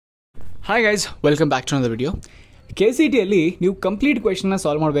Hi guys, welcome back to another video. Kcet ಅಲ್ಲಿ ನೀವು complete ಕ್ವೆಶ್ಚನ್ನ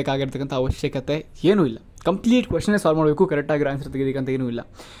solve ಮಾಡಬೇಕಾಗಿರ್ತಕ್ಕಂಥ ಅವಶ್ಯಕತೆ ಏನೂ ಇಲ್ಲ. ಕಂಪ್ಲೀಟ್ ಕ್ವೆಶ್ಚನ್ನೇ ಸಾಲ್ವ್ ಮಾಡಬೇಕು, ಕರೆಕ್ಟಾಗಿರೋ ಆನ್ಸರ್ ತೆಗೆಯೋದಕ್ಕಂತ ಏನೂ ಇಲ್ಲ.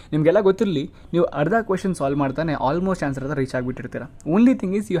 ನಿಮಗೆಲ್ಲ ಗೊತ್ತಿರಲಿ, ನೀವು ಅರ್ಧ ಕ್ವೆಶ್ಚನ್ ಸಾಲ್ವ್ ಮಾಡ್ತಾನೆ ಆಲ್ಮೋಸ್ಟ್ ಆನ್ಸರ್ ಹತ್ರ reach ಆಗಿಬಿಟ್ಟಿರ್ತೀರ. Only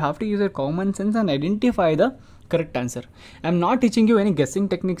thing is you have to use your common sense and identify the correct answer. I am not teaching you any guessing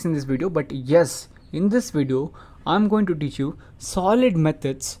techniques in this video, but Yes, in this video I am going to teach you solid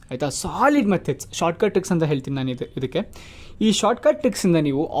methods. ಆಯಿತಾ? Solid methods, shortcut tricks ಅಂತ ಹೇಳ್ತೀನಿ ನಾನು ಇದಕ್ಕೆ. ಈ shortcut ಟ್ರಿಕ್ಸಿಂದ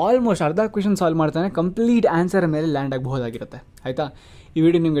ನೀವು almost ಅರ್ಧ question solve ಮಾಡ್ತಾನೆ complete answer ಮೇಲೆ ಲ್ಯಾಂಡ್ ಆಗಬಹುದಾಗಿರುತ್ತೆ. ಆಯಿತಾ? ಈ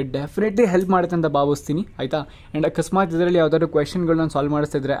ವಿಡಿಯೋ ನಿಮಗೆ ಡೆಫಿನೆಟ್ಲಿ ಹೆಲ್ಪ್ ಮಾಡುತ್ತೆ ಅಂತ ಭಾವಿಸ್ತೀನಿ. ಆಯಿತಾ? ಆ್ಯಂಡ್ ಅಕಸ್ಮಾತ್ ಇದರಲ್ಲಿ ಯಾವುದಾದ್ರು ಕ್ವೆಶ್ಚನ್ಗಳನ್ನ solve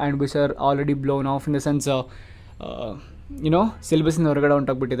ಮಾಡಿಸ್ತಿದ್ರೆ and which are already blown of in the sense ಸಿಲೆಬಸ್ಸಿನ ಹೊರಗಡೆ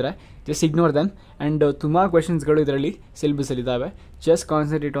ಹೊಂಟೋಗ್ಬಿಟ್ಟಿದ್ರೆ ಜಸ್ಟ್ ಇಗ್ನೋರ್ ದೆಮ್. ಆ್ಯಂಡ್ ತುಂಬ ಕ್ವೆಶನ್ಸ್ಗಳು ಇದರಲ್ಲಿ ಸಿಲೆಬಸ್ಸಲ್ಲಿದ್ದಾವೆ. Just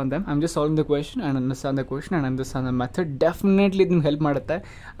concentrate on them. I am just solving the question and understand the question and understand the method. Definitely ಇದು ನಿಮ್ಗೆ help ಮಾಡುತ್ತೆ.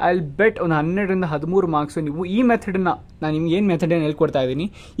 I will bait ಒಂದು 12ರಿಂದ 13 marks ನೀವು ಈ ಮೆಥಡನ್ನ, ನಾನು ನಿಮ್ಗೆ ಏನು ಮೆಥಡನ್ನು ಹೇಳ್ಕೊಡ್ತಾ ಇದ್ದೀನಿ,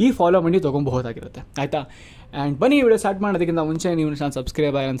 ಈ ಫಾಲೋ ಮಾಡಿ ತೊಗೊಬಹುದಾಗಿರುತ್ತೆ. ಆಯಿತಾ? ಆ್ಯಂಡ್ ಬನ್ನಿ, ಈ ವಿಡಿಯೋ ಸ್ಟಾರ್ಟ್ ಮಾಡೋದಕ್ಕಿಂತ ಮುಂಚೆ ನೀವು ನಾನು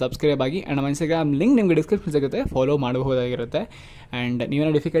ಸಬ್ಸ್ಕ್ರೈಬ್ ಆಗಿ ಆ್ಯಂಡ್ ನಮ್ಮ ಇನ್ಸ್ಟಾಗ್ರಾಮ್ ಲಿಂಕ್ ನಿಮಗೆ ಡಿಸ್ಕ್ರಿಪ್ಷನ್ ಸಿಗುತ್ತೆ, ಫಾಲೋ ಮಾಡಬಹುದಾಗಿರುತ್ತೆ. ಆ್ಯಂಡ್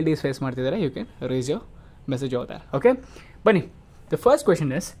ನೀವೇನೋ ಡಿಫಿಕಲ್ಟೀಸ್ ಫೇಸ್ ಮಾಡ್ತಿದ್ದಾರೆ, you can race your message over there. Okay, ಬನ್ನಿ. The first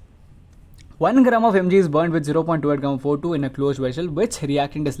question is 1 gram of mg is burned with 0.28 gram of O2 in a closed vessel. Which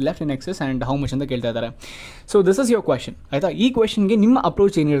reactant is left in excess and how much ಅಂತ ಕೇಳ್ತಾ ಇದ್ದಾರೆ. So this is your question. ಆಯಿತಾ? ಈ ಕ್ವೆಶ್ಚನ್ಗೆ ನಿಮ್ಮ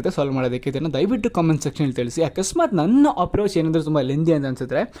approach ಏನಿರುತ್ತೆ solve ಮಾಡೋದಕ್ಕೆ ಇದನ್ನು ದಯವಿಟ್ಟು ಕಾಮೆಂಟ್ ಸೆಕ್ಷನಲ್ಲಿ ತಿಳಿಸಿ. ಅಕಸ್ಮಾತ್ ನನ್ನ ಅಪ್ರೋಚ್ ಏನಾದರೂ ತುಂಬ ಲೆಂದಿ ಅಂತ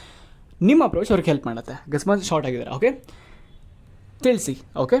ಅನ್ಸಿದ್ರೆ ನಿಮ್ಮ ಅಪ್ರೋಚ್ ಅವ್ರಿಗೆ ಹೆಲ್ಪ್ ಮಾಡುತ್ತೆ. ಅಕಸ್ಮಾತ್ ಶಾರ್ಟ್ ಆಗಿದ್ದಾರೆ, ಓಕೆ, ತಿಳಿಸಿ.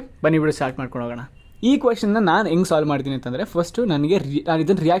 ಓಕೆ, ಬನ್ನಿ ಬಿಡು ಸ್ಟಾರ್ಟ್ ಮಾಡ್ಕೊಂಡು ಹೋಗೋಣ. ಈ ಕ್ವೆಶ್ಚನ್ನ ನಾನು ಹೆಂಗೆ ಸಾಲ್ವ್ ಮಾಡ್ತೀನಿ ಅಂತಂದರೆ, ಫಸ್ಟು ನಾನು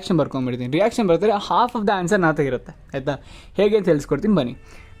ಇದನ್ನು ರಿಯಾಕ್ಷನ್ ಬರ್ಕೊಂಡ್ಬಿಡ್ತೀನಿ. ರಿಯಾಕ್ಷನ್ ಬರ್ತಾರೆ ಹಾಫ್ ಆಫ್ ದ ಆನ್ಸರ್ ನಾತಾಗಿರುತ್ತೆ. ಆಯಿತಾ? ಹೇಗೆ ಅಂತ ತಿಳಿಸ್ಕೊಡ್ತೀನಿ ಬನ್ನಿ.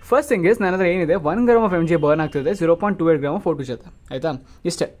 ಫಸ್ಟ್ ಥಿಂಗ್ ಇಸ್, ನನ್ನ ಹತ್ರ ಏನಿದೆ, 1 gram of mg ಬರ್ನ್ ಆಗ್ತಿದೆ 0.28 gram of O2 ಜೊತೆ. ಆಯಿತಾ?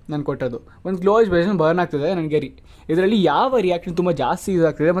 ಇಷ್ಟೇ ನಾನು ಕೊಟ್ಟದ್ದು. ಒಂದು ಕ್ಲೋಸ್ ವೆಸಲ್ ಬರ್ನ್ ಆಗ್ತಿದೆ ನನಗೆ. ಇದರಲ್ಲಿ ಯಾವ ರಿಯಾಕ್ಷನ್ ತುಂಬ ಜಾಸ್ತಿ ಯೂಸ್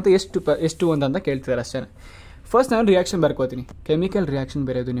ಆಗ್ತಿದೆ ಮತ್ತು ಎಷ್ಟು ಅಂತ ಕೇಳ್ತಿದ್ದಾರೆ ಅಷ್ಟೇ. ಫಸ್ಟ್ ನಾನು ರಿಯಾಕ್ಷನ್ ಬರ್ಕೋತೀನಿ. ಕೆಮಿಕಲ್ ರಿಯಾಕ್ಷನ್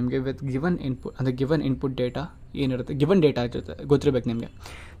ಬರೆಯೋದು ನಿಮಗೆ ವಿತ್ ಗಿವನ್ ಇನ್ಪುಟ್, ಅಂದರೆ ಗಿವನ್ ಇನ್ಪುಟ್ ಡೇಟಾ ಏನಿರುತ್ತೆ, ಗಿವನ್ ಡೇಟಾ ಜೊತೆ ಗೊತ್ತಿರಬೇಕು ನಿಮಗೆ.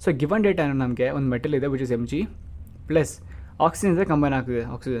 ಸೊ ಗಿವನ್ ಡೇಟಾ ನಮಗೆ ಒಂದು ಮೆಟಲ್ ಇದೆ which is mg plus oxygen ಜೊತೆ ಕಂಬೈನ್ ಆಗ್ತಿದೆ.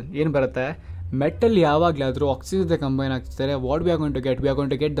 ಆಕ್ಸಿಜನ್ ಏನು ಬರುತ್ತೆ, ಮೆಟಲ್ ಯಾವಾಗಲಾದರೂ ಆಕ್ಸಿಜನ್ ಜೊತೆ ಕಂಬೈನ್ ಆಗ್ತಿದ್ದಾರೆ, what we are going to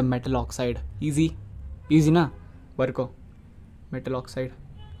get the metal oxide. ಈಸಿನಾ? ಬರ್ಕೋ, metal oxide.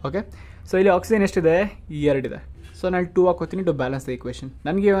 Okay, so ಇಲ್ಲಿ ಆಕ್ಸಿಜನ್ ಎಷ್ಟಿದೆ, 2 ಇದೆ. ಸೊ ನಾನು 2 ಹಾಕೋತೀನಿ ಟು ಬ್ಯಾಲೆನ್ಸ್ ದ ಈಕ್ವೇಷನ್.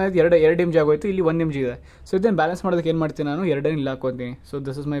 ನನಗೆ ಎರಡು mg ಆಗೋಯ್ತು, ಇಲ್ಲಿ 1 mg ಇದೆ. ಸೊ ಇದನ್ನು ಬ್ಯಾಲೆನ್ಸ್ ಮಾಡೋದಕ್ಕೆ ಏನು ಮಾಡ್ತೀನಿ, ನಾನು 2 ಇಲ್ಲಿ ಹಾಕೋತೀನಿ. So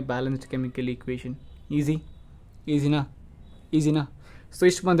this is my balanced chemical equation. ಈಸಿನಾ? So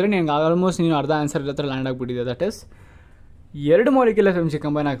ಇಷ್ಟು ಬಂದರೆ ನಿನಗೆ ಆಲ್ಮೋಸ್ಟ್ ನೀನು ಅರ್ಧ ಆನ್ಸರ್ ಹತ್ರ ಲ್ಯಾಂಡ್ ಆಗಿಬಿಟ್ಟಿದೆ. That is 2 molecule of mg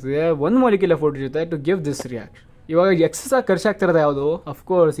combine ಆಗ್ತಿದೆ 1 molecule of O2 ಜೊತೆ ಟು ಗಿವ್ ದಿಸ್ ರಿಯಾಕ್ಷನ್. ಇವಾಗ ಎಕ್ಸಸ್ ಆಗಿ ಖರ್ಚಾಗ್ತಿರೋದು ಯಾವುದು,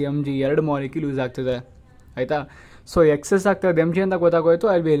 ಅಫ್ಕೋರ್ಸ್ mg 2 molecule ಯೂಸ್ ಆಗ್ತಿದೆ. ಆಯಿತಾ? ಸೊ ಎಕ್ಸಸ್ ಆಗ್ತದೆ mg ಅಂತ ಗೊತ್ತಾಗೋಯ್ತು.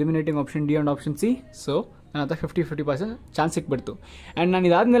 I will be eliminating option D and option C. So ನನ್ನ ಹತ್ರ 50% ಚಾನ್ಸ್ ಸಿಕ್ಬಿಡ್ತು. ಆ್ಯಂಡ್ ನಾನು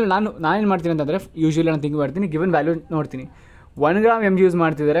ಇದಾದಮೇಲೆ ನಾನೇನು ಮಾಡ್ತೀನಿ ಅಂತಂದರೆ, ಯೂಶ್ವಲಿ ನಾನು ಥಿಂಕ್ ಮಾಡ್ತೀನಿ, ಗಿವನ್ ವ್ಯಾಲ್ಯೂ ನೋಡ್ತೀನಿ. 1 gram mg ಯೂಸ್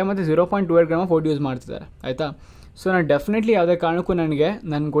ಮಾಡ್ತಿದ್ದಾರೆ ಮತ್ತು 0.28 gram of O2 ಯೂಸ್ ಮಾಡ್ತಿದ್ದಾರೆ. ಆಯಿತಾ? ಸೊ ನಾನು ಡೆಫಿನೆಟ್ಲಿ ಯಾವುದೇ ಕಾರಣಕ್ಕೂ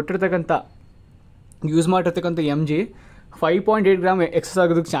ನಾನು ಕೊಟ್ಟಿರ್ತಕ್ಕಂಥ ಯೂಸ್ ಮಾಡಿರ್ತಕ್ಕಂಥ mg 5.8 gram ಎಕ್ಸಸ್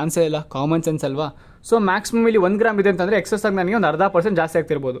ಆಗೋದಕ್ಕೆ ಚಾನ್ಸೇ ಇಲ್ಲ. ಕಾಮನ್ ಸೆನ್ಸ್ ಅಲ್ವಾ? ಸೊ ಮ್ಯಾಕ್ಸಿಮಮ್ ಇಲ್ಲಿ 1 gram ಇದೆ ಅಂತಂದರೆ ಎಕ್ಸಸ್ ಆಗಿ ನನಗೆ ಒಂದು 0.5% ಜಾಸ್ತಿ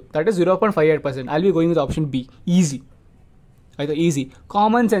ಆಗ್ತಿರ್ಬೋದು. That is 0.58%. I will be going with option B. Easy. ಆಯಿತಾ? Easy,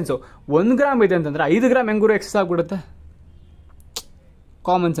 common sense. 1 gram ಇದೆ ಅಂತಂದರೆ 5 gram ಹೆಂಗೂರು ಎಕ್ಸಸ್ ಆಗಿಬಿಡುತ್ತೆ.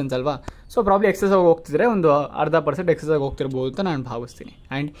 ಕಾಮನ್ ಸೆನ್ಸ್ ಅಲ್ವಾ? ಸೊ ಪ್ರಾಬ್ಲಿ ಎಕ್ಸಸ್ ಆಗಿ ಹೋಗ್ತಿದ್ರೆ ಒಂದು 0.5% ಎಕ್ಸಸ್ ಆಗಿ ಹೋಗ್ತಿರ್ಬೋದು ಅಂತ ನಾನು ಭಾವಿಸ್ತೀನಿ.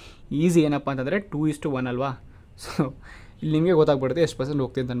 ಆ್ಯಂಡ್ ಈಸಿ ಏನಪ್ಪ ಅಂತಂದರೆ 2:1 ಅಲ್ವಾ? ಸೊ ಇಲ್ಲಿ ನಿಮಗೆ ಗೊತ್ತಾಗ್ಬಿಡುತ್ತೆ ಎಷ್ಟು ಪರ್ಸೆಂಟ್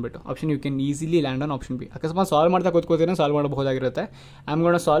ಹೋಗ್ತೀನಿ ಅಂತ ಅಂದ್ಬಿಟ್ಟು. Option you can easily land on option B. ಅಕಸ್ಮಾತ್ ಸಾಲ್ವ್ ಮಾಡ್ತಾ ಕೂತ್ಕೋತೀನಿ, ಸಾಲ್ವ್ ಮಾಡಬಹುದಾಗಿರುತ್ತೆ. I am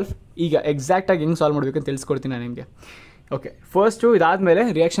ಗೋಣ solve. ಈಗ ಎಕ್ಸಾಕ್ಟಾಗಿ ಹೆಂಗೆ ಸಾಲ್ವ್ ಮಾಡಬೇಕು ಅಂತ ತಿಳಿಸ್ಕೊಡ್ತೀನಿ ನಾನು ನಿಮಗೆ. ಓಕೆ, ಫಸ್ಟು ಇದಾದಮೇಲೆ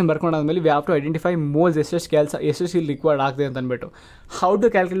reaction ಬರ್ಕೊಂಡಾದ್ಮೇಲೆ we have to identify moles, ಎಷ್ಟು ಇಲ್ಲಿ ರಿಕ್ವೈರ್ಡ್ ಆಗ್ತದೆ ಅಂತ ಅಂದ್ಬಿಟ್ಟು. How to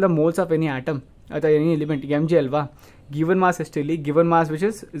calculate the moles of any atom ಅಥವಾ ಎನಿ ಎಲಿಮೆಂಟ್. mg ಅಲ್ವಾ? ಗಿವನ್ ಮಾಸ್ ಎಷ್ಟು ಇಲ್ಲಿ, given mass which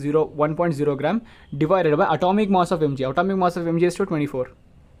is 1.0 gram divided by atomic mass of mg. Atomic mass of mg ಎಷ್ಟು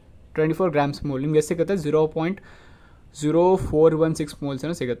 24 grams ಮೋಲ್. ನಿಮ್ಗೆ ಎಷ್ಟು ಸಿಗುತ್ತೆ, 0.0416 ಮೋಲ್ಸ್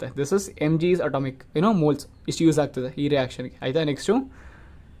ಏನೋ ಸಿಗುತ್ತೆ. This is mg is atomic moles. ಇಷ್ಟು ಯೂಸ್ ಆಗ್ತದೆ ಈ ರಿಯಾಕ್ಷನ್ಗೆ. ಆಯಿತಾ? ನೆಕ್ಸ್ಟು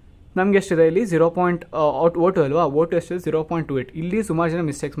ನಮಗೆ ಎಷ್ಟಿದೆ ಇಲ್ಲಿ, O2 ಅಲ್ವಾ? O2 ಎಷ್ಟಿದೆ, 0.28. ಇಲ್ಲಿ ಸುಮಾರು ಜನ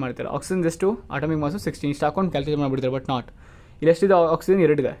ಮಿಸ್ಟೇಕ್ಸ್ ಮಾಡ್ತಾರೆ. ಆಕ್ಸಿಜನ್ ಎಷ್ಟು, ಅಟಾಮಿಕ್ ಮಾಸು 16 ಇಷ್ಟು ಹಾಕೊಂಡು ಕ್ಯಾಲ್ಕುಲೇಟ್ ಮಾಡಿಬಿಡ್ತಾರೆ. But not. ಇಲ್ಲಿ ಎಷ್ಟಿದೆ ಆಕ್ಸಿಜನ್,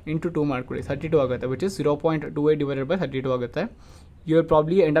 2 ಇದೆ. ಇಂಟು 2 ಮಾಡ್ಕೊಳ್ಳಿ, 32 ಆಗುತ್ತೆ. ವಿಚ್ ಇಸ್ 0.28 ಡಿವೈಡೆಡ್ ಬೈ 32 ಆಗುತ್ತೆ. You will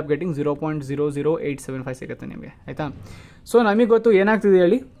probably end up getting 0.00875 ಸಿಗುತ್ತೆ ನಿಮಗೆ. ಆಯಿತಾ? ಸೊ ನಮಗೆ ಗೊತ್ತು ಏನಾಗ್ತಿದೆ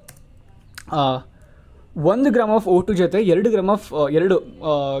ಹೇಳಿ, 1 gram ಆಫ್ O2 ಜೊತೆ 2 gram ಆಫ್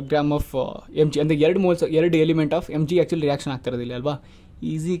mg ಅಂದರೆ 2 moles 2 element of mg actually reaction ಆಗ್ತಿರೋದಿಲ್ಲ ಅಲ್ವಾ?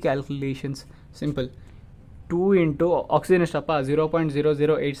 Easy calculations, simple. 2 into oxygen ಎಷ್ಟಪ್ಪ,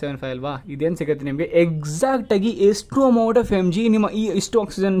 0.00875 ಅಲ್ವಾ? ಇದೇನು ಸಿಗುತ್ತೆ ನಿಮಗೆ, ಎಕ್ಸಾಕ್ಟಾಗಿ ಎಷ್ಟು ಅಮೌಂಟ್ ಆಫ್ mg ನಿಮ್ಮ ಇಷ್ಟು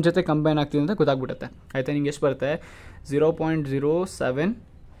ಆಕ್ಸಿಜನ್ ಜೊತೆ ಕಂಬೈನ್ ಆಗ್ತಿದೆ ಅಂತ ಗೊತ್ತಾಗ್ಬಿಡುತ್ತೆ. ಆಯಿತಾ? ನಿಮ್ಗೆ ಎಷ್ಟು ಬರುತ್ತೆ, 0.07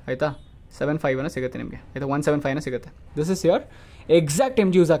 ಆಯಿತಾ 75 ಸಿಗುತ್ತೆ ನಿಮಗೆ. ಆಯಿತಾ? 175 ಸಿಗುತ್ತೆ. This is your exact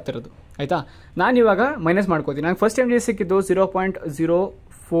mg use ಆಗ್ತಿರೋದು. ಆಯಿತಾ. ನಾನು ಇವಾಗ ಮೈನಸ್ ಮಾಡ್ಕೋತೀನಿ. ನಂಗೆ ಫಸ್ಟ್ ಟೈಮ್ ಸಿಕ್ಕಿದ್ದು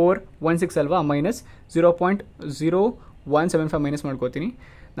 0.0416 ಅಲ್ವಾ, ಮೈನಸ್ 0.0175 ಮೈನಸ್ ಮಾಡ್ಕೋತೀನಿ.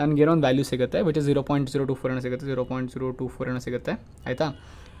 ನನಗೇನೋ ಒಂದು ವ್ಯಾಲ್ಯೂ ಸಿಗುತ್ತೆ ವಿಚ್ ಇಸ್ 0.024 ಏನೋ ಸಿಗುತ್ತೆ, 0.024 ಏನೋ ಸಿಗುತ್ತೆ ಆಯಿತಾ.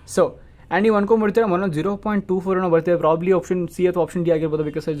 ಸೊ ಆ್ಯಂಡ್ ನೀವು ಅನ್ಕೊಂಡ್ಬಿಡ್ತೀರ ಒಂದೊಂದು 0.24 ಏನೋ ಬರ್ತೀವಿ, ಪ್ರಾಬ್ಲಿ ಆಪ್ಷನ್ ಸಿ ಅಥವಾ ಆಪ್ಷನ್ ಡಿ ಆಗಿರ್ಬೋದು,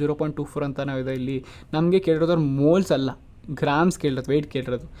 ಬಿಕಾಸ್ 0.24 ಅಂತ ನಾವು ಇದೆ. ಇಲ್ಲಿ ನಮಗೆ ಕೇಳಿರೋದು ಮೋಲ್ಸ್ ಅಲ್ಲ, ಗ್ರಾಮ್ಸ್ ಕೇಳಿರೋದು, ವೆಯ್ಟ್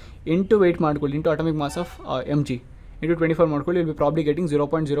ಕೇಳಿರೋದು. ಇಂಟು ವೆಯ್ಟ್ ಮಾಡ್ಕೊಳ್ಳಿ, into atomic mass of mg into 24 ಮಾಡ್ಕೊಳ್ಳಿ. ಇಲ್ಲಿ ಪ್ರಾಬ್ಲಿ ಗೆಟಿಂಗ್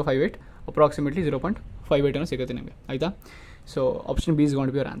 0.058 ಅಪ್ರಾಕ್ಸಿಮೇಟ್ಲಿ 0.58 ಏನೋ ಸಿಗುತ್ತೆ ನಿಮಗೆ ಆಯಿತಾ. So option B is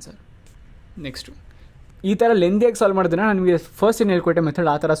going be your answer. Next ಈ ಥರ ಲೆಂದಿಯಾಗಿ ಸಾಲ್ವ್ ಮಾಡಿದ್ರೆ ನಾನು ನಿಮಗೆ ಫಸ್ಟ್ ಏನು ಹೇಳ್ಕೊಟ್ಟೆ ಮೆಥಡ್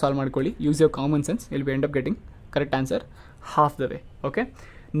ಆ ಥರ ಸಾಲ್ವ್ ಮಾಡ್ಕೊಳ್ಳಿ. Use your common sense, will be end up getting correct answer half the way. Okay,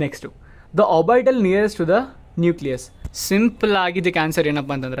 next the orbital nearest to the nucleus. Simple ಆಗಿದ್ದಕ್ಕೆ ಆನ್ಸರ್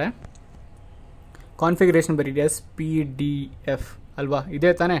ಏನಪ್ಪ ಅಂತಂದರೆ ಕಾನ್ಫಿಗರೇಷನ್ ಬರೀ SPDF ಅಲ್ವಾ,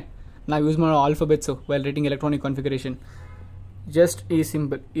 ಇದೇ ತಾನೇ ನಾವು ಯೂಸ್ ಮಾಡೋ alphabets while writing electronic configuration. Just ಈ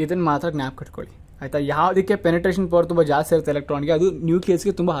ಸಿಂಪಲ್ ಇದನ್ನು ಮಾತ್ರ ಜ್ಞಾಪಕ ಕಟ್ಕೊಳ್ಳಿ ಆಯಿತಾ. ಯಾವುದಕ್ಕೆ ಪೆನೆಟ್ರೇಷನ್ ಪವರ್ ತುಂಬ ಜಾಸ್ತಿ ಇರುತ್ತೆ ಎಲೆಕ್ಟ್ರಾನ್ಗೆ, ಅದು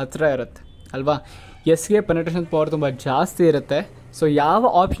ನ್ಯೂಕ್ಲಿಯಸ್ಗೆ ತುಂಬ ಹತ್ತಿರ ಇರುತ್ತೆ ಅಲ್ವಾ. ಎಸ್ಗೆ ಪೆನೆಟ್ರೇಷನ್ ಪವರ್ ತುಂಬ ಜಾಸ್ತಿ ಇರುತ್ತೆ. ಸೊ ಯಾವ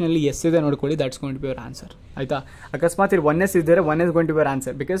ಆಪ್ಷನಲ್ಲಿ ಎಸ್ ಇದೆ ನೋಡ್ಕೊಳ್ಳಿ, that's going to be your answer ಆಯಿತಾ. ಅಕಸ್ಮಾತ್ ಇಲ್ಲಿ 1s ಇದ್ದರೆ 1 is going to be your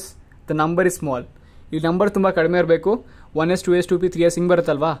answer, because the number is small. ಈ ನಂಬರ್ ತುಂಬ ಕಡಿಮೆ ಇರಬೇಕು. 1s 2s 2p 3s ಹಿಂಗೆ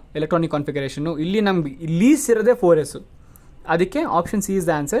ಬರುತ್ತಲ್ವಾ ಎಲೆಕ್ಟ್ರಾನಿಕ್ ಕಾನ್ಫಿಗರೇಷನ್ನು. ಇಲ್ಲಿ ನಮ್ಗೆ ಲೀಸ್ ಇರೋದೇ 4s, ಅದಕ್ಕೆ option C is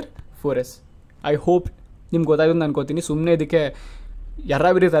the answer 4s. I hope ನಿಮ್ಗೆ ಗೊತ್ತಾಗೋದು ಅನ್ಕೋತೀನಿ. ಸುಮ್ಮನೆ ಇದಕ್ಕೆ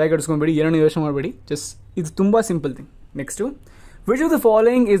ಯಾರಾಬಿರಿ ತಲೆ ಕೆಡಿಸ್ಕೊಂಬೇಡಿ, ಏನೋ ಯೋಚನೆ ಮಾಡಬೇಡಿ. ಜಸ್ಟ್ ಇದು ತುಂಬ simple thing. Next which of the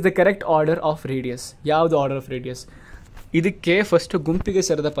following is the correct order of radius. ಯಾವುದು ಆರ್ಡರ್ ಆಫ್ ರೇಡಿಯಸ್? ಇದಕ್ಕೆ ಫಸ್ಟು ಗುಂಪಿಗೆ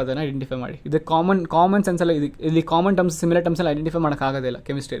ಸೇರಿದ ಪದನ ಐಡೆಂಟಿಫೈ ಮಾಡಿ. ಇದು ಕಾಮನ್ ಸೆನ್ಸಲ್ಲ, ಇಲ್ಲಿ ಕಾಮನ್ ಟರ್ಮ್ಸ್ ಸಿಮಿಲರ್ ಟರ್ಮ್ಸಲ್ಲಿ ಐಡೆಂಟಿಫೈ ಮಾಡೋಕ್ಕಾಗೋದಿಲ್ಲ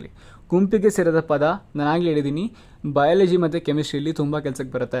ಕೆಮಿಸ್ಟ್ರಿಯಲ್ಲಿ. ಗುಂಪಿಗೆ ಸೇರಿದ ಪದ ನಾನಾಗಲೇ ಹೇಳಿದ್ದೀನಿ, ಬಯಾಲಜಿ ಮತ್ತು ಕೆಮಿಸ್ಟ್ರಿಯಲ್ಲಿ ತುಂಬ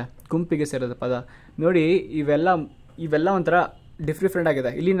ಕೆಲಸಕ್ಕೆ ಬರುತ್ತೆ. ಗುಂಪಿಗೆ ಸೇರಿದ ಪದ ನೋಡಿ, ಇವೆಲ್ಲ ಒಂಥರ ಡಿಫ್ರೆಂಟ್ ಆಗಿದೆ.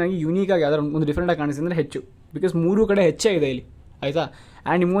 ಇಲ್ಲಿ ನನಗೆ ಯೂನಿಕಾಗಿ ಯಾವ್ದಾರು ಒಂದು ಡಿಫ್ರೆಂಟಾಗಿ ಕಾಣಿಸ್ತಿದೆ ಅಂದರೆ ಹೆಚ್ಚು, ಬಿಕಾಸ್ 3 ಕಡೆ ಹೆಚ್ಚೇ ಇದೆ ಇಲ್ಲಿ ಆಯಿತಾ.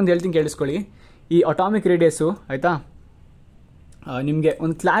 ಆ್ಯಂಡ್ ನಿಮ್ಗೊಂದು ಹೇಳ್ತೀನಿ ಕೇಳಿಸ್ಕೊಳ್ಳಿ, ಈ ಅಟಾಮಿಕ್ ರೇಡಿಯಸ್ಸು ಆಯಿತಾ, ನಿಮಗೆ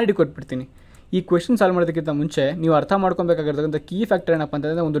ಒಂದು ಕ್ಲಾರಿಟಿ ಕೊಟ್ಬಿಡ್ತೀನಿ. ಈ ಕ್ವೆಶ್ಚನ್ ಸಾಲ್ವ್ ಮಾಡೋದಕ್ಕಿಂತ ಮುಂಚೆ ನೀವು ಅರ್ಥ ಮಾಡ್ಕೊಬೇಕಾಗಿರ್ತಕ್ಕಂಥ ಕೀ ಫ್ಯಾಕ್ಟರ್ ಏನಪ್ಪ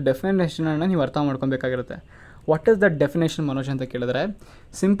ಅಂತಂದರೆ ಒಂದು ಡೆಫಿನೇಷನನ್ನು ನೀವು ಅರ್ಥ ಮಾಡ್ಕೊಬೇಕಾಗಿರುತ್ತೆ. What is the definition Manoj ಅಂತ ಕೇಳಿದ್ರೆ,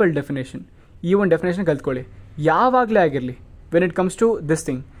 ಸಿಂಪಲ್ ಡೆಫಿನೇಷನ್. ಈ ಒಂದು ಡೆಫಿನೇಷನ್ ಕಲ್ತ್ಕೊಳ್ಳಿ. ಯಾವಾಗಲೇ ಆಗಿರಲಿ, when it comes to this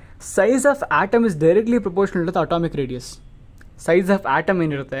thing, size of atom is directly proportional to the atomic radius. Size of atom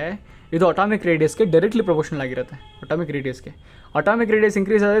ಏನಿರುತ್ತೆ ಇದು ಅಟಾಮಿಕ್ ರೇಡಿಯಸ್ಗೆ ಡೈರೆಕ್ಟ್ಲಿ ಪ್ರಪೋರ್ಷನಲ್ ಆಗಿರುತ್ತೆ. ಅಟಾಮಿಕ್ ರೇಡಿಯಸ್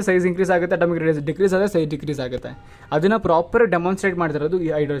ಇನ್ಕ್ರೀಸ್ ಆದರೆ size increase ಆಗುತ್ತೆ, ಅಟಾಮಿಕ್ ರೇಡಿಯಸ್ ಡಿಕ್ರೀಸ್ ಆದರೆ size decrease ಆಗುತ್ತೆ. ಅದನ್ನು proper demonstrate ಮಾಡ್ತಿರೋದು ಈ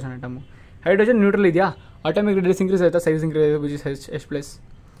ಹೈಡ್ರೋಜನ್ ಆಟಮು. ಹೈಡ್ರೋಜನ್ ನ್ಯೂಟ್ರಲ್ ಇದೆಯಾ, ಅಟಾಮಿಕ್ ರೇಡಿಯಸ್ ಇನ್ಕ್ರೀಸ್ ಆಯಿತಾ, ಸೈಜ್ ಇನ್ಕ್ರೀಸ್ ಆಯಿತಾ, which is H+.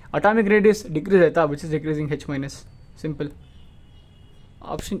 Atomic radius decrease ಆಯಿತಾ, which is decreasing H-. Simple.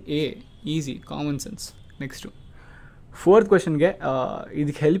 Option A easy, common sense. Next 4th ಕ್ವೆಶನ್ಗೆ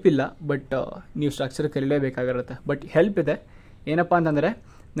ಇದಕ್ಕೆ help ಇಲ್ಲ, ಬಟ್ ನೀವು structure ಕಲಿಯಲೇಬೇಕಾಗಿರುತ್ತೆ. But help ಇದೆ. ಏನಪ್ಪ ಅಂತಂದರೆ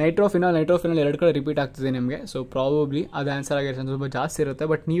ನೈಟ್ರೋಫಿನಾಲ್ 2 ಕಡೆ ರಿಪೀಟ್ ಆಗ್ತಿದೆ ನಿಮಗೆ. ಸೊ ಪ್ರಾಬಬ್ಲಿ ಅದು ಆನ್ಸರ್ ಆಗಿರೋ ಚಾನ್ಸ್ ಸ್ವಲ್ಪ ಜಾಸ್ತಿ ಇರುತ್ತೆ.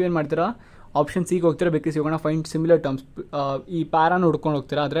 ಬಟ್ ನೀವೇನು ಮಾಡ್ತೀರಾ, ಆಪ್ಷನ್ ಸಿಗೆ ಹೋಗ್ತೀರಾ, ಬಿಕಾಸ್ ಇವಾಗ ಫೈಂಡ್ ಸಿಮಿಲರ್ ಟರ್ಮ್ಸ್. ಈ ಪ್ಯಾರಾನ ಹುಡ್ಕೊಂಡು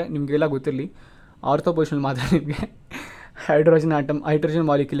ಹೋಗ್ತೀರಾ. ಆದರೆ ನಿಮಗೆಲ್ಲ ಗೊತ್ತಿರಲಿ, ಆರ್ಥೋ ಪೊಸಿಷನ್ ಮಾತ್ರ ನಿಮಗೆ ಹೈಡ್ರೋಜನ್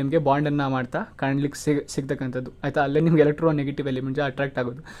ಮಾಲಿಕ್ಯೂಲ್ ನಿಮಗೆ ಬಾಂಡನ್ನು ಮಾಡ್ತಾ ಕಾಣಲಿಕ್ಕೆ ಸಿಗ್ತಕ್ಕಂಥದ್ದು ಆಯಿತಾ. ಅಲ್ಲೇ ನಿಮ್ಗೆ ಎಲೆಕ್ಟ್ರೋನೆಗೆಟಿವ್ ಎಲಿಮೆಂಟ್ಸ್ ಅಟ್ರಾಕ್ಟ್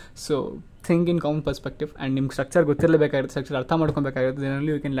ಆಗೋದು. So think in count perspective. And ನಿಮ್ಗೆ ಸ್ಟ್ರಕ್ಚರ್ ಗೊತ್ತಿರಲೇಬೇಕಾಗಿರುತ್ತೆ, ಸ್ಟ್ರಕ್ಚರ್ ಅರ್ಥ ಮಾಡ್ಕೊಬೇಕಾಗಿರುತ್ತೆ.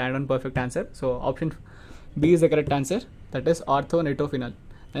 ಇದರಲ್ಲಿ you can land on perfect answer. So option B is the correct answer, that is ortho ನೈಟ್ರೋಫಿನಾಲ್.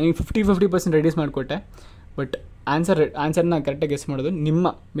 ನನಗೆ 50% ರೆಡ್ಯೂಸ್ ಮಾಡಿಕೊಟ್ಟೆ, ಬಟ್ ಆನ್ಸರ್ನ ಕರೆಕ್ಟಾಗಿ ಗೆಸ್ ಮಾಡೋದು ನಿಮ್ಮ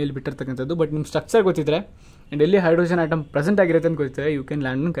ಮೇಲೆ ಬಿಟ್ಟಿರ್ತಕ್ಕಂಥದ್ದು. ಬಟ್ ನಿಮ್ಮ ಸ್ಟ್ರಕ್ಚರ್ ಗೊತ್ತಿದ್ದರೆ ಆ್ಯಂಡ್ ಎಲ್ಲಿ ಹೈಡ್ರೋಜನ್ ಆಟಮ್ ಪ್ರೆಸೆಂಟ್ ಆಗಿರುತ್ತೆ ಅಂತ ಗೊತ್ತಿದ್ರೆ you can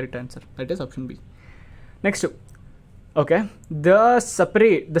land on correct answer, that is option B. Next okay, the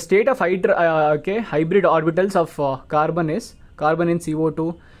state of hybrid orbitals of carbon in CO2,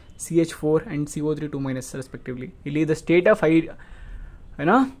 CH4 and CO3 2- respectively. ಇಲ್ಲಿ the state of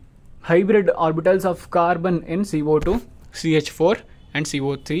hybrid orbitals of carbon in CO2, CH4 and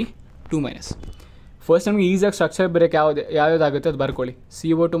CO3 2-. First ನಮಗೆ ಈಸಿಯಾಗಿ structure ಬರೋಕ್ಕೆ ಯಾವ್ದಾಗುತ್ತೆ ಅದು ಬರ್ಕೊಳ್ಳಿ.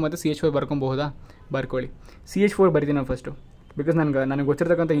 CO2 ಮತ್ತು CH4 ಬರ್ಕೊಬಹುದಾ? ಬರ್ಕೊಳ್ಳಿ. CH4 ಬರಿತೀನಿ ನಾನು ಫಸ್ಟು, ಬಿಕಾಸ್ ನನಗೆ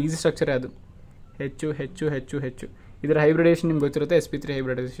ಗೊತ್ತಿರ್ತಕ್ಕಂಥ ಈಸಿ ಸ್ಟ್ರಕ್ಚರೇ ಅದು. ಹೆಚ್ಚು ಇದರ ಹೈಬ್ರಿಡೇಷನ್ ನಿಮ್ಗೆ ಗೊತ್ತಿರುತ್ತೆ, sp3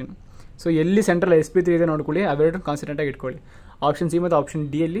 ಹೈಬ್ರಿಡೈಸೇಷನ್. ಸೊ ಎಲ್ಲಿ ಸೆಂಟ್ರಲ್ sp3 ಇದೆ ನೋಡ್ಕೊಳ್ಳಿ, ಅವೆರಡು ಕಾನ್ಸ್ಟೆಂಟಾಗಿ ಇಟ್ಕೊಳ್ಳಿ. ಆಪ್ಷನ್ ಸಿ ಮತ್ತು ಆಪ್ಷನ್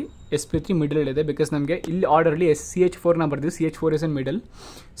ಡಿ ಅಲ್ಲಿ sp3 ಮಿಡಲಲ್ಲಿದೆ, ಬಿಕಾಸ್ ನಮಗೆ ಇಲ್ಲಿ ಆರ್ಡರ್ಲಿ CH4ನ ಬರ್ತೀವಿ, CH4 is in middle.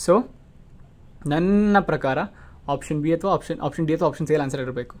 So ನನ್ನ ಪ್ರಕಾರ ಆಪ್ಷನ್ ಬಿ ಅಥವಾ ಆಪ್ಷನ್ ಡಿ ಅಥವಾ ಆಪ್ಷನ್ ಸಿ ಅಲ್ಲಿ ಆನ್ಸರ್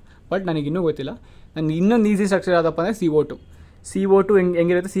ಇರಬೇಕು. ಬಟ್ ನನಗೆ ಇನ್ನೂ ಗೊತ್ತಿಲ್ಲ. ನನಗೆ ಇನ್ನೊಂದು ಈಸಿ ಸ್ಟ್ರಕ್ಚರ್ ಯಾವುದಪ್ಪ ಅಂದರೆ CO2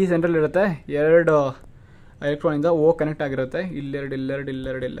 ಹೆಂಗಿರುತ್ತೆ, ಸಿ ಸೆಂಟ್ರಲ್ ಇರುತ್ತೆ, 2 ಎಲೆಕ್ಟ್ರಾನಿಂದ O ಕನೆಕ್ಟ್ ಆಗಿರುತ್ತೆ, ಇಲ್ಲೆರಡು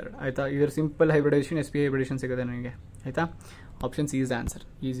ಆಯಿತಾ. ಇದರ ಸಿಂಪಲ್ ಹೈಬ್ರಿಡೇಷನ್ sp ಹೈಬ್ರಿಡೇಷನ್ ಸಿಗುತ್ತೆ ನನಗೆ ಆಯಿತಾ. Option C is the answer,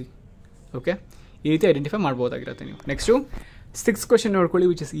 easy. Okay, ಈ ರೀತಿ ಐಡೆಂಟಿಫೈ ಮಾಡ್ಬೋದಾಗಿರುತ್ತೆ ನೀವು. ನೆಕ್ಸ್ಟು 6th ಕ್ವೆಶನ್ ನೋಡ್ಕೊಳ್ಳಿ,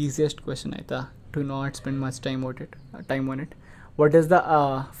 ವಿಚ್ ಇಸ್ ಈಸಿಯೆಸ್ಟ್ ಕ್ವೆಶನ್ ಆಯಿತಾ. To not spend much time on it. What is the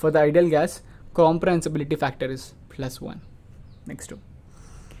for the ideal gas comprehensibility factor is +1. Next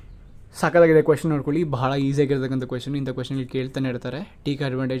ಸಾಕಾಗಿದೆ question ನೋಡ್ಕೊಳ್ಳಿ, ಬಹಳ ಈಸಿಯಾಗಿರ್ತಕ್ಕಂಥ question. ಇಂಥ ಕ್ವೆಶನ್ಗಳು ಕೇಳ್ತಾನೆ ಇರ್ತಾರೆ. Take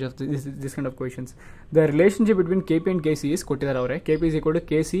advantage of this kind of questions. The relationship between K P and K C is ಕೊಟ್ಟಿದ್ದಾರೆ ಅವರೇ. K P is equal to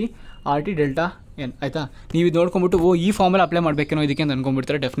K C R T delta N. ಆಯಿತಾ, ನೀವು ಇದು ನೋಡ್ಕೊಂಬಿಟ್ಟು ಈ ಫಾರ್ಮಲ್ಲಿ ಅಪ್ಲೈ ಮಾಡಬೇಕೇನೋ ಇದಕ್ಕೆ ಅಂತ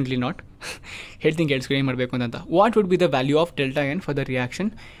ಅನ್ಕೊಂಡ್ಬಿಡ್ತಾರೆ. Definitely not. ಹೇಳ್ತೀನಿ ಕೇಳಿಸ್ಕೊಂಡು ಏನು ಮಾಡಬೇಕು ಅಂತ. What would be the value of delta N for the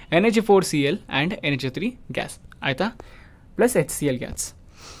reaction NH4Cl and NH3 gas, ಆಯಿತಾ, ಪ್ಲಸ್ HCl ಗ್ಯಾಸ್.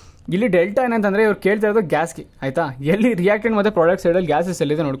 ಇಲ್ಲಿ ಡೆಲ್ಟಾ ಏನಂತಂದರೆ ಇವ್ರು ಕೇಳ್ತಾ ಇರೋದು ಗ್ಯಾಸ್ಗೆ, ಆಯಿತಾ. ಎಲ್ಲಿ ರಿಯಾಕ್ಟೆಂಟ್ ಮತ್ತು ಪ್ರಾಡಕ್ಟ್ ಸೈಡಲ್ಲಿ ಗ್ಯಾಸಸ್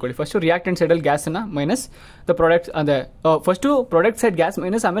ಎಲ್ಲಿದೆ ನೋಡ್ಕೊಳ್ಳಿ. ಫಸ್ಟು ರಿಯಾಕ್ಟೆಂಟ್ ಸೈಡಲ್ಲಿ ಗ್ಯಾಸನ್ನು ಮೈನಸ್ ದ ಪ್ರಾಡಕ್ಟ್ಸ್, ಅದೇ first product side gas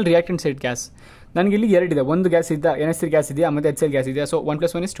minus ಆಮೇಲೆ ರಿಯಾಕ್ಟೆಂಟ್ ಸೈಡ್ ಗ್ಯಾಸ್. ನನಗೆ ಇಲ್ಲಿ ಎರಡಿದೆ, ಒಂದು ಗ್ಯಾಸ್ ಇದ್ದ NH3 ಗ್ಯಾಸ್ ಇದೆಯಾ ಮತ್ತು HCl ಗ್ಯಾಸ್ ಇದೆಯಾ. ಸೊ 1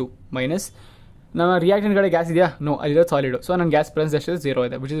 + 1 = 2 ಮೈನಸ್ ನಮ್ಮ ರಿಯಾಕ್ಟೆಂಟ್ ಕಡೆ ಗ್ಯಾಸ್ ಇದೆಯಾ, ನೋ, ಅಲ್ಲಿರೋ ಸಾಲಿಡು. ಸೊ ನನ್ನ ಗ್ಯಾಸ್ ಪ್ರೆಸೆನ್ಸ್ ಎಷ್ಟಿದೆ, 0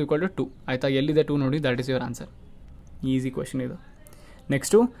 ಇದೆ, ವಿಚ್ ಇಸ್ ಈಕ್ವಲ್ ಟು 2. ಆಯಿತಾ, ಎಲ್ಲಿದೆ 2 ನೋಡಿ, that is your answer. Easy question ಇದು.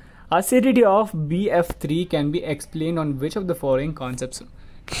 Next, acidity of BF3 can be explained on which of the following concepts.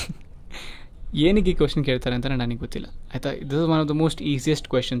 ಏನಕ್ಕೆ ಈ ಕ್ವೆಶನ್ ಕೇಳ್ತಾರೆ ಅಂತ ನನಗೆ ಗೊತ್ತಿಲ್ಲ, ಆಯಿತಾ. This is one of the most easiest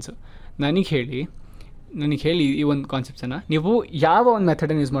questions. ನನಗೆ ಹೇಳಿ ಈ ಒಂದು ಕಾನ್ಸೆಪ್ಟ್ಸನ್ನು ನೀವು ಯಾವ ಒಂದು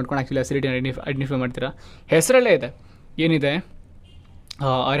ಮೆಥಡನ್ನು ಯೂಸ್ ಮಾಡ್ಕೊಂಡು ಆ್ಯಕ್ಚುಲಿ ಅಸಿಡಿಟಿ ಐಡೆಂಟಿಫೈ ಮಾಡ್ತೀರಾ. ಹೆಸರಲ್ಲೇ ಇದೆ, ಏನಿದೆ,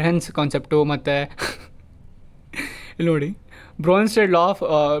 ಅರ್ಹನ್ಸ್ ಕಾನ್ಸೆಪ್ಟು ಮತ್ತು ಇಲ್ಲಿ ನೋಡಿ ಬ್ರೋನ್ಸ್ಟೆಡ್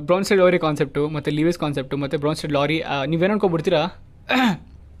ಲಾರಿ ಕಾನ್ಸೆಪ್ಟು ಮತ್ತು ಲಿವಿಸ್ ಕಾನ್ಸೆಪ್ಟು ಮತ್ತು ಬ್ರೋನ್ಸ್ಟೆಡ್ ಲಾರಿ. ನೀವೇನು ಅನ್ಕೊಬಿಡ್ತೀರಾ,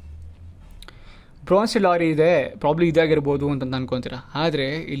 ಬ್ರೋನ್ಸ್ಟೆಡ್ ಲಾರಿ ಇದೆ, ಪ್ರಾಬ್ಲಮ್ ಇದಾಗಿರ್ಬೋದು ಅಂತ ಅನ್ಕೊತೀರಾ. ಆದರೆ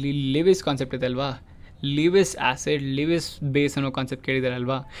ಇಲ್ಲಿ ಲಿವಿಸ್ ಕಾನ್ಸೆಪ್ಟ್ ಇದೆ ಅಲ್ವಾ, ಲಿವಿಸ್ ಆ್ಯಸಿಡ್, ಲಿವಿಸ್ ಬೇಸ್ ಅನ್ನೋ ಕಾನ್ಸೆಪ್ಟ್ ಕೇಳಿದ್ದಾರೆ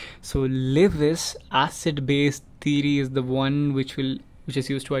ಅಲ್ವಾ. So Levi's acid base theory is the one which is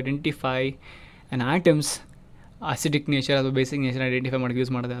use to identify an atoms acidic nature ಅಥವಾ ಬೇಸಿಕ್ ನೇಚರ್ ಐಡೆಂಟಿಫೈ ಮಾಡೋಕ್ಕೆ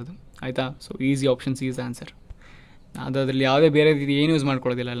ಯೂಸ್ ಮಾಡೋದು ಅದು, ಆಯಿತಾ. So easy option C is answer. ಅದರಲ್ಲಿ ಯಾವುದೇ ಬೇರೆ ರೀತಿ ಏನು ಯೂಸ್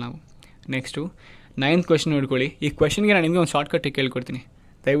ಮಾಡ್ಕೊಳ್ಳೋದಿಲ್ಲ ನಾವು. ನೆಕ್ಸ್ಟು 9th ಕ್ವೆಶನ್ ನೋಡ್ಕೊಳ್ಳಿ. ಈ ಕ್ವೆಶನ್ಗೆ ನಾನು ನಿಮಗೆ ಒಂದು ಶಾರ್ಟ್ಕಟ್ ಕೇಳ್ಕೊಡ್ತೀನಿ,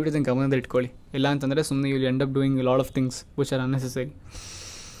 ದಯವಿಟ್ಟು ಇದನ್ನು ಗಮನದಲ್ಲಿ ಇಟ್ಕೊಳ್ಳಿ. ಇಲ್ಲ ಅಂತಂದರೆ ಸುಮ್ಮನೆ you end up doing lot of things which are unnecessary.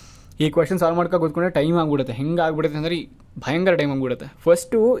 ಈ ಕ್ವೆಶನ್ ಸಾಲ್ವ್ ಮಾಡ್ಕೊ ಕೂತ್ಕೊಂಡ್ರೆ ಟೈಮ್ ಆಗಿಬಿಡುತ್ತೆ. ಹೆಂಗೆ ಆಗ್ಬಿಡುತ್ತೆ ಅಂದರೆ ಭಯಂಕರ ಟೈಮ್ ಆಗಿಬಿಡುತ್ತೆ.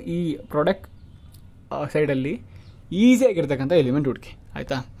 ಫಸ್ಟು ಈ ಪ್ರಾಡಕ್ಟ್ ಸೈಡಲ್ಲಿ ಈಸಿಯಾಗಿರ್ತಕ್ಕಂಥ ಎಲಿಮೆಂಟ್ ಹುಡುಕಿ,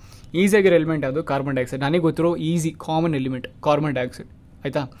 ಆಯಿತಾ. ಈಸಿಯಾಗಿರೋ ಎಲಿಮೆಂಟ್ ಅದು ಕಾರ್ಬನ್ ಡೈಆಕ್ಸೈಡ್. ನನಗೆ ಗೊತ್ತಿರೋ easy common element carbon dioxide,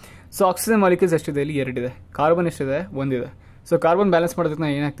 ಆಯಿತಾ. ಸೊ ಆಕ್ಸಿಜನ್ ಮಾಲಿಕ್ಯೂಲ್ಸ್ ಎಷ್ಟಿದೆ, ಇಲ್ಲಿ 2 ಇದೆ. ಕಾರ್ಬನ್ ಎಷ್ಟಿದೆ, 1 ಇದೆ. ಸೊ ಕಾರ್ಬನ್ ಬ್ಯಾಲೆನ್ಸ್ ಮಾಡೋದಕ್ಕೆ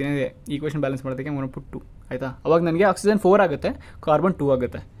ನಾನು ಏನಾಗ್ತೀನಿ, ಈಕ್ವೇಷನ್ ಬ್ಯಾಲೆನ್ಸ್ ಮಾಡೋದಕ್ಕೆ 1/2, ಆಯಿತಾ. ಅವಾಗ ನನಗೆ ಆಕ್ಸಿಜನ್ 4 ಆಗುತ್ತೆ, ಕಾರ್ಬನ್ 2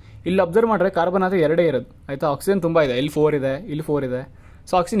 ಆಗುತ್ತೆ. ಇಲ್ಲಿ ಅಬ್ಸರ್ವ್ ಮಾಡಿದ್ರೆ ಕಾರ್ಬನ್ ಆದರೆ 2 ಇರೋದು, ಆಯಿತಾ. ಆಕ್ಸಿಜನ್ ತುಂಬ ಇದೆ, ಇಲ್ಲಿ 4 ಇದೆ, ಇಲ್ಲಿ 4 ಇದೆ.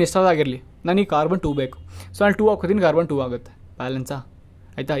 ಸೊ ಆಕ್ಸಿಜನ್ ಎಷ್ಟಾಗಿರಲಿ, ನನಗೆ ಕಾರ್ಬನ್ 2 ಬೇಕು. ಸೊ ನಾನು 2 ಹಾಕೋತೀನಿ, ಕಾರ್ಬನ್ 2 ಆಗುತ್ತೆ, ಬ್ಯಾಲೆನ್ಸಾ,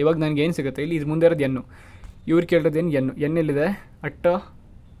 ಆಯಿತಾ. ಇವಾಗ ನನಗೆ ಏನು ಸಿಗುತ್ತೆ, ಇಲ್ಲಿ ಮುಂದೆ ಇರೋದು ಎನ್ನು, ಇವ್ರು ಕೇಳಿರೋದು ಎನ್ ಎಲ್ಲಿದೆ,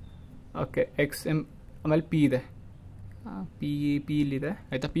 ಓಕೆ XM, ಆಮೇಲೆ P ಇದೆ, ಪಿ ಇಲ್ಲಿದೆ,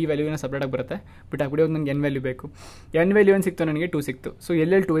 ಆಯಿತಾ. P ವ್ಯಾಲ್ಯೂನ ಸಪ್ರೇಟಾಗಿ ಬರುತ್ತೆ, ಬಟ್ ಹಾಕ್ಬಿಟ್ಟು ನನಗೆ ಎನ್ ವ್ಯಾಲ್ಯೂ ಬೇಕು. ಎನ್ ವ್ಯಾಲ್ಯೂ ಏನು ಸಿಕ್ತು, ನನಗೆ 2 ಸಿಕ್ತು. ಸೊ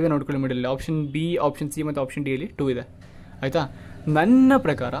ಎಲ್ಲೆಲ್ಲಿ 2 ಇದೆ ನೋಡ್ಕೊಳ್ಳಿ, middle option B, option C ಮತ್ತು ಆಪ್ಷನ್ D ಅಲ್ಲಿ 2 ಇದೆ, ಆಯಿತಾ. ನನ್ನ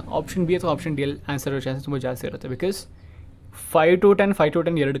ಪ್ರಕಾರ ಆಪ್ಷನ್ B ಅಥವಾ ಆಪ್ಷನ್ D ಅಲ್ಲಿ ಆನ್ಸರ್ ಚಾನ್ಸಸ್ ತುಂಬ ಜಾಸ್ತಿ ಇರುತ್ತೆ. ಬಿಕಾಸ್ 5 to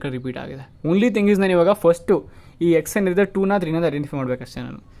 10 ಎರಡು ಕಡೆ ರಿಪೀಟ್ ಆಗಿದೆ. ಓನ್ಲಿ ಥಿಂಗ್ ಇಸ್ ನಾನು ಇವಾಗ ಫಸ್ಟು ಈ ಎಕ್ಸ್ ಏನಿದೆ 2ನ 3ನ ಐಡೆಂಟಿಫೈ ಮಾಡಬೇಕಷ್ಟೇ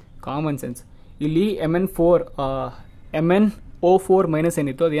ನಾನು. Common sense. ಇಲ್ಲಿ MnO4 ಮೈನಸ್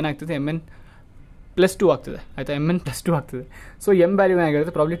ಏನಿತ್ತು ಅದು ಏನಾಗ್ತದೆ, Mn+2 ಆಗ್ತದೆ, ಆಯಿತಾ. Mn+2 ಆಗ್ತದೆ. ಸೊ ಎಮ್ ವ್ಯಾಲ್ಯೂ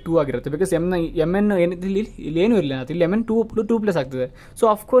ಏನಾಗಿರುತ್ತೆ, ಪ್ರಾಬ್ಲಿ 2 ಆಗಿರುತ್ತೆ. ಬಿಕಾಸ್ Mn ಏನಿದೆ ಇಲ್ಲಿ ಏನೂ ಇಲ್ಲ, ಇಲ್ಲಿ Mn 2+ ಆಗ್ತದೆ. ಸೊ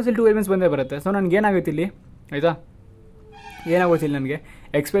ಅಫ್ಕೋರ್ಸ್ ಇಲ್ಲಿ 2 ಎಲಿಮೆಂಟ್ಸ್ ಬಂದೇ ಬರುತ್ತೆ. ಸೊ ನನಗೆ ಏನಾಗುತ್ತೆ ಇಲ್ಲಿ, ಆಯಿತಾ, ಏನಾಗುತ್ತೆ ಇಲ್ಲಿ ನನಗೆ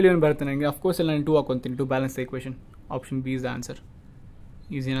ಎಕ್ಸ್ ವ್ಯಾಲ್ಯೂ ಏನು ಬರುತ್ತೆ ನನಗೆ. ಅಫ್ಕೋರ್ಸ್ ಇಲ್ಲಿ ನಾನು 2 ಹಾಕೊತೀನಿ to balance the equation. Option B is the answer.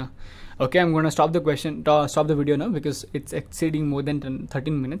 Easy na? Okay, I'm going to stop the video now because it's exceeding more than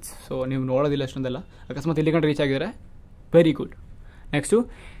 13 minutes. So ನೀವು ನೋಡೋದಿಲ್ಲ ಅಷ್ಟೊಂದೆಲ್ಲ. ಅಕಸ್ಮಾತ್ ಇಲ್ಲಿ ಕಂಡು ರೀಚ್ ಆಗಿದ್ದಾರೆ, very good. Next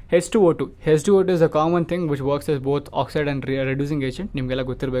H2O2. H2O2 is a common thing which works as both oxide and reducing agent. ನಿಮಗೆಲ್ಲ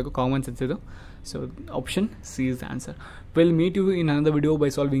ಗೊತ್ತಿರಬೇಕು, common sense ಇದು. So option C is the answer. We'll meet you in another video by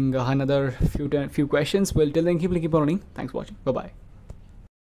solving another few questions. Well, till then keep on running. Thanks for watching. Bye bye.